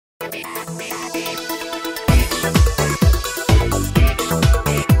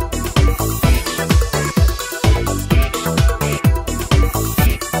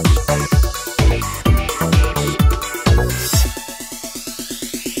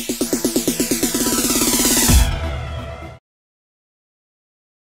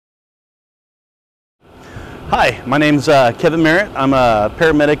Hi, my name's Kevin Merritt. I'm a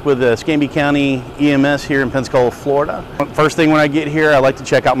paramedic with the Escambia County EMS here in Pensacola, Florida. First thing when I get here, I like to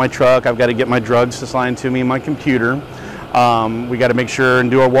check out my truck. I've got to get my drugs assigned to me in my computer. We got to make sure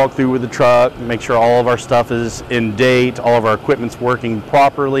and do our walkthrough with the truck, make sure all of our stuff is in date, all of our equipment's working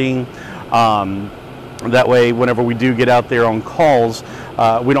properly. That way, whenever we do get out there on calls,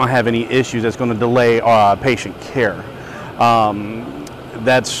 we don't have any issues that's going to delay patient care.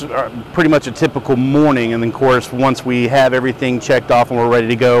 That's pretty much a typical morning, and then of course once we have everything checked off and we're ready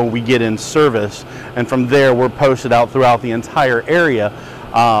to go, we get in service, and from there we're posted out throughout the entire area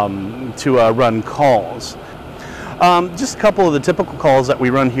to run calls. Just a couple of the typical calls that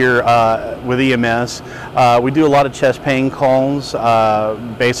we run here with EMS. We do a lot of chest pain calls.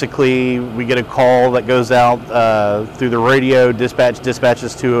 Basically, we get a call that goes out through the radio,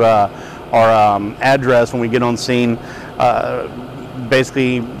 dispatches to our address when we get on scene.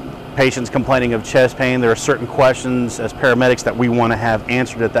 Basically, patients complaining of chest pain. There are certain questions as paramedics that we want to have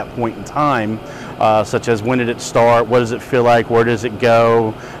answered at that point in time, such as when did it start, what does it feel like, where does it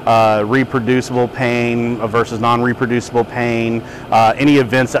go, reproducible pain versus non-reproducible pain, any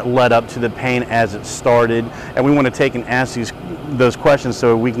events that led up to the pain as it started. And we want to take and ask those questions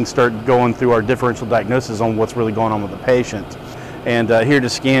so we can start going through our differential diagnosis on what's really going on with the patient. And here at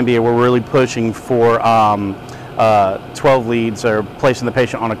Escambia, we're really pushing for 12 leads, or placing the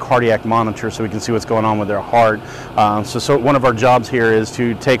patient on a cardiac monitor so we can see what's going on with their heart. So one of our jobs here is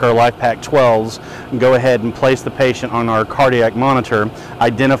to take our LifePak 12s and go ahead and place the patient on our cardiac monitor,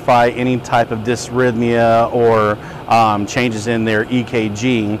 identify any type of dysrhythmia or changes in their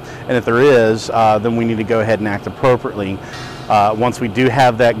EKG, and if there is, then we need to go ahead and act appropriately. Once we do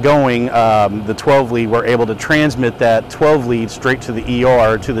have that going, the 12 lead, we're able to transmit that 12 lead straight to the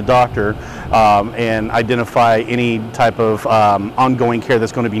ER, to the doctor, and identify any type of ongoing care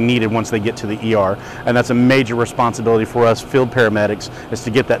that's going to be needed once they get to the ER. And that's a major responsibility for us field paramedics, is to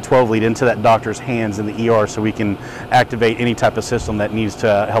get that 12 lead into that doctor's hands in the ER so we can activate any type of system that needs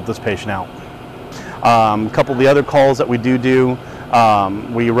to help this patient out. A couple of the other calls that we do,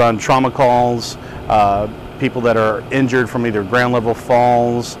 we run trauma calls, people that are injured from either ground level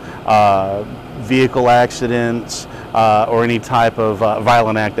falls, vehicle accidents, or any type of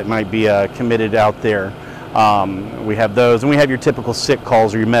violent act that might be committed out there. We have those, and we have your typical sick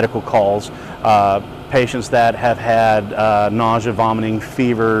calls or your medical calls. Patients that have had nausea, vomiting,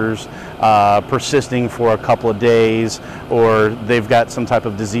 fevers, persisting for a couple of days, or they've got some type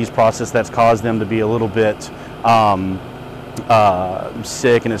of disease process that's caused them to be a little bit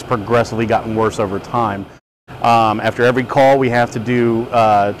sick, and it's progressively gotten worse over time. After every call, we have to do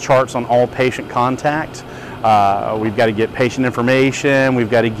charts on all patient contact. We've got to get patient information, we've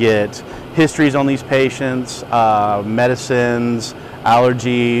got to get histories on these patients, medicines,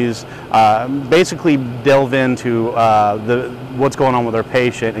 allergies, basically delve into what's going on with our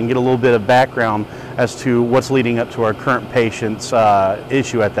patient and get a little bit of background as to what's leading up to our current patient's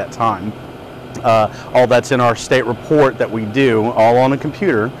issue at that time. All that's in our state report that we do, all on a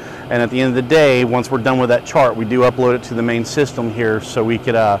computer. And at the end of the day, once we're done with that chart, we do upload it to the main system here so we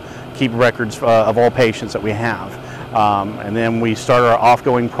could keep records of all patients that we have. And then we start our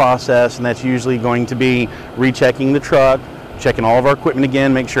off-going process, and that's usually going to be rechecking the truck, checking all of our equipment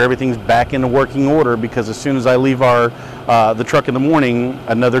again, make sure everything's back into working order, because as soon as I leave the truck in the morning,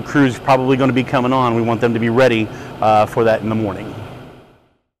 another crew's probably going to be coming on. We want them to be ready for that in the morning.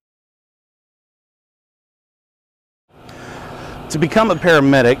 To become a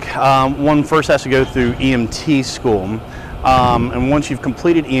paramedic, one first has to go through EMT school. And once you've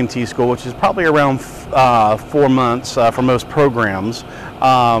completed EMT school, which is probably around 4 months for most programs,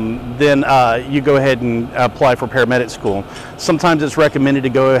 then you go ahead and apply for paramedic school. Sometimes it's recommended to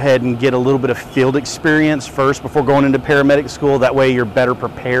go ahead and get a little bit of field experience first before going into paramedic school. That way you're better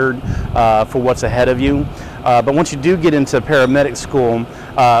prepared for what's ahead of you. But once you do get into paramedic school,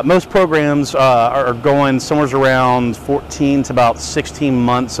 most programs are going somewhere around 14 to about 16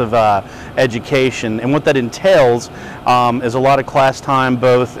 months of education. And what that entails is a lot of class time,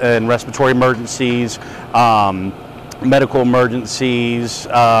 both in respiratory emergencies, medical emergencies,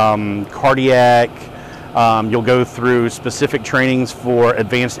 cardiac. You'll go through specific trainings for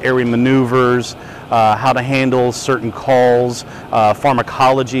advanced airway maneuvers, how to handle certain calls,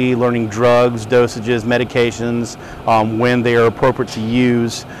 pharmacology, learning drugs, dosages, medications, when they are appropriate to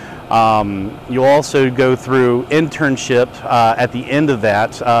use. You'll also go through internship at the end of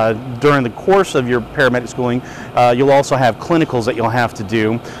that. During the course of your paramedic schooling, you'll also have clinicals that you'll have to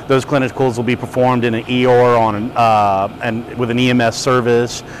do. Those clinicals will be performed in an ER and with an EMS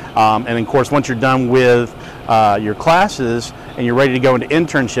service. And of course, once you're done with your classes and you're ready to go into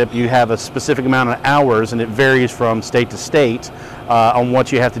internship, you have a specific amount of hours, and it varies from state to state on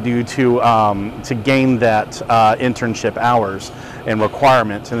what you have to do to gain that internship hours and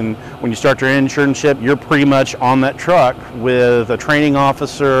requirements. And when you start your internship, you're pretty much on that truck with a training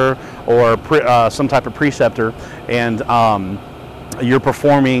officer or some type of preceptor, and you're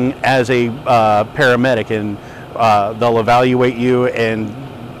performing as a paramedic, and they'll evaluate you and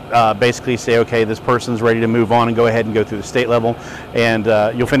basically say, okay, this person's ready to move on and go ahead and go through the state level. And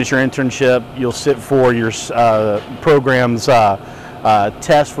you'll finish your internship, you'll sit for your program's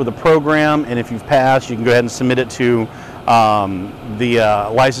test for the program, and if you've passed, you can go ahead and submit it to the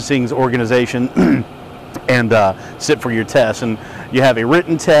licensing organization and sit for your test. And you have a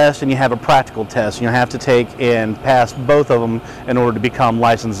written test and you have a practical test. You have to take and pass both of them in order to become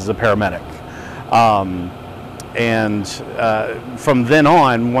licensed as a paramedic. And from then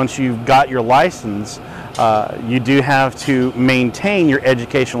on, once you've got your license, you do have to maintain your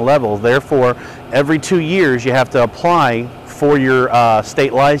educational level. Therefore, every 2 years you have to apply for your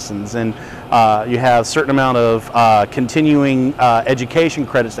state license, and you have a certain amount of continuing education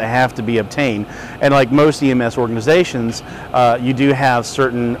credits that have to be obtained. And like most EMS organizations, you do have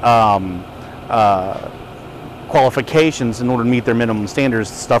certain qualifications in order to meet their minimum standards,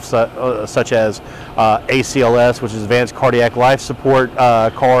 stuff such as ACLS, which is Advanced Cardiac Life Support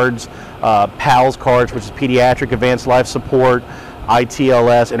cards, PALS cards, which is Pediatric Advanced Life Support,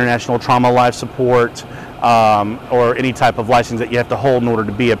 ITLS, International Trauma Life Support, or any type of license that you have to hold in order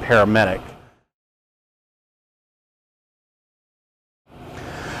to be a paramedic.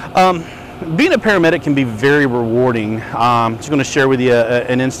 Being a paramedic can be very rewarding. I'm just going to share with you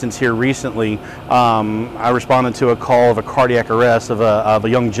an instance here recently. I responded to a call of a cardiac arrest of a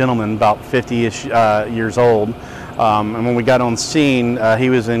young gentleman about 50-ish years old. And when we got on scene,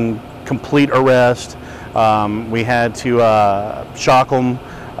 he was in complete arrest. We had to shock him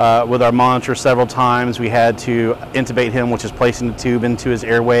with our monitor several times. We had to intubate him, which is placing the tube into his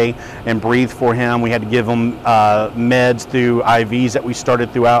airway and breathe for him. We had to give him meds through IVs that we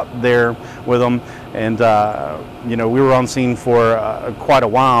started throughout there with him. And you know, we were on scene for quite a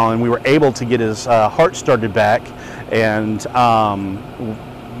while, and we were able to get his heart started back, and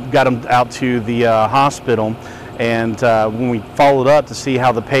got him out to the hospital. And when we followed up to see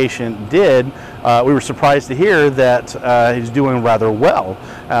how the patient did, we were surprised to hear that he's doing rather well.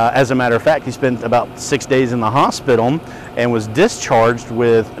 As a matter of fact, he spent about 6 days in the hospital and was discharged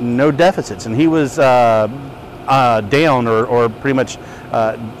with no deficits. And he was down or pretty much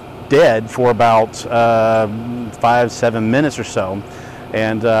dead for about 5-7 minutes or so.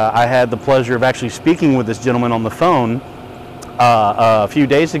 And I had the pleasure of actually speaking with this gentleman on the phone a few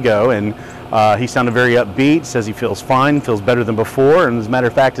days ago, and he sounded very upbeat, says he feels fine, feels better than before, and as a matter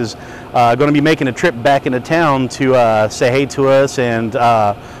of fact is going to be making a trip back into town to say hey to us and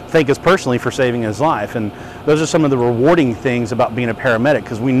thank us personally for saving his life. And those are some of the rewarding things about being a paramedic,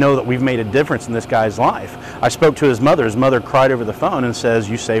 because we know that we've made a difference in this guy's life. I spoke to his mother. His mother cried over the phone and says,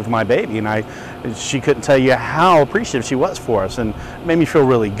 "You saved my baby," and she couldn't tell you how appreciative she was for us, and it made me feel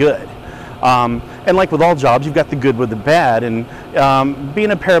really good. And like with all jobs, you've got the good with the bad, and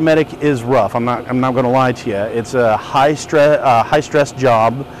being a paramedic is rough. I'm not going to lie to you. It's a high stress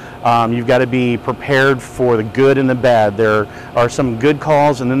job. You've got to be prepared for the good and the bad. There are some good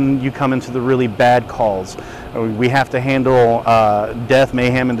calls, and then you come into the really bad calls. We have to handle death,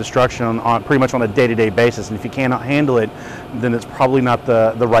 mayhem, and destruction on pretty much on a day-to-day basis. And if you cannot handle it, then it's probably not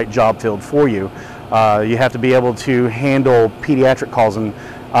the right job field for you. You have to be able to handle pediatric calls, and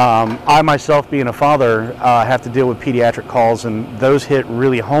I myself, being a father, have to deal with pediatric calls, and those hit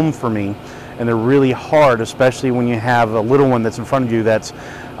really home for me, and they're really hard, especially when you have a little one that's in front of you that's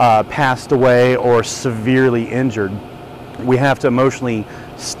passed away or severely injured. We have to emotionally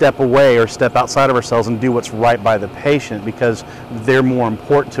step away or step outside of ourselves and do what's right by the patient, because they're more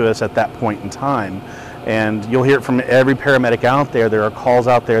important to us at that point in time. And you'll hear it from every paramedic out there. There are calls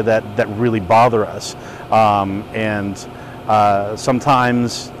out there that really bother us,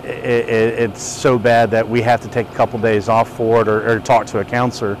 sometimes it's so bad that we have to take a couple days off for it, or talk to a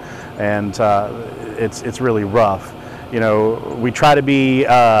counselor, and it's really rough. You know, we try to be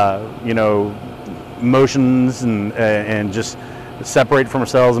you know, emotions and just separate from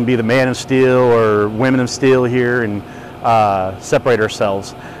ourselves and be the man of steel or women of steel here, and separate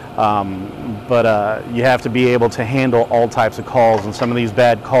ourselves. But you have to be able to handle all types of calls, and some of these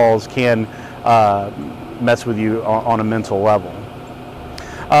bad calls can mess with you on a mental level.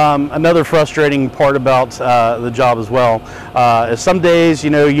 Another frustrating part about the job as well is some days,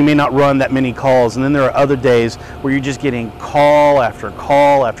 you may not run that many calls, and then there are other days where you're just getting call after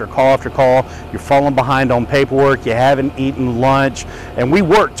call after call after call. You're falling behind on paperwork, you haven't eaten lunch, and we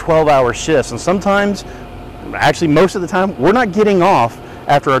work 12-hour shifts, and sometimes, actually most of the time, we're not getting off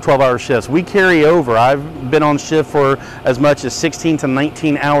after our 12-hour shifts. We carry over. I've been on shift for as much as 16 to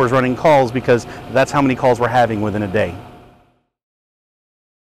 19 hours running calls because that's how many calls we're having within a day.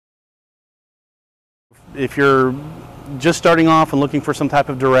 If you're just starting off and looking for some type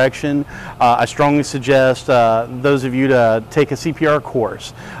of direction, I strongly suggest those of you to take a CPR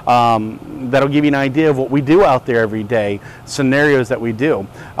course. That'll give you an idea of what we do out there every day, scenarios that we do,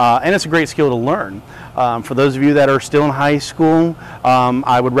 and it's a great skill to learn. For those of you that are still in high school,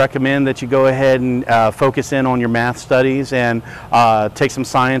 I would recommend that you go ahead and focus in on your math studies and take some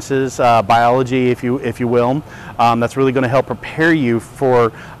sciences, biology if you will. That's really going to help prepare you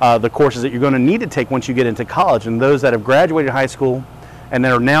for the courses that you're going to need to take once you get into college. And those that have graduated high school and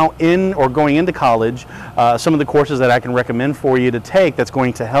that are now in or going into college, some of the courses that I can recommend for you to take that's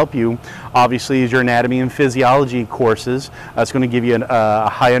going to help you, obviously, is your anatomy and physiology courses. It's going to give you a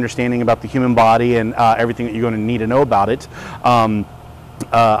high understanding about the human body and everything that you're going to need to know about it.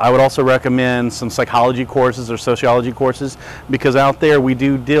 I would also recommend some psychology courses or sociology courses, because out there we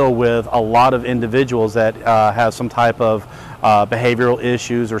do deal with a lot of individuals that have some type of behavioral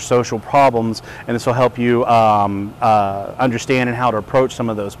issues or social problems, and this will help you understand and how to approach some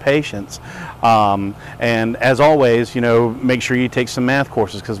of those patients. And as always, make sure you take some math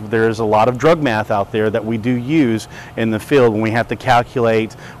courses, because there's a lot of drug math out there that we do use in the field when we have to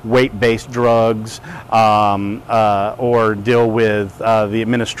calculate weight-based drugs or deal with the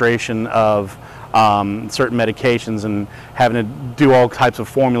administration of certain medications and having to do all types of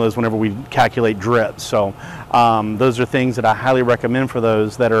formulas whenever we calculate drips. So those are things that I highly recommend for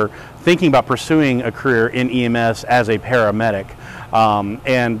those that are thinking about pursuing a career in EMS as a paramedic.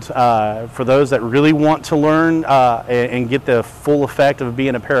 And for those that really want to learn and get the full effect of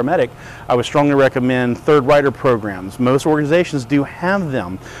being a paramedic, I would strongly recommend third rider programs. Most organizations do have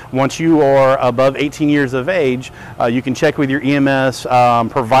them. Once you are above 18 years of age, you can check with your EMS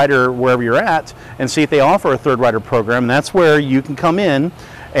provider wherever you're at and see if they offer a third rider program. And that's where you can come in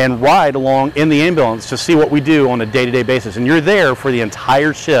and ride along in the ambulance to see what we do on a day-to-day basis. And you're there for the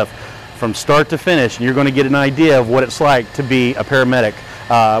entire shift from start to finish, and you're going to get an idea of what it's like to be a paramedic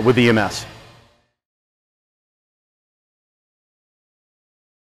with EMS.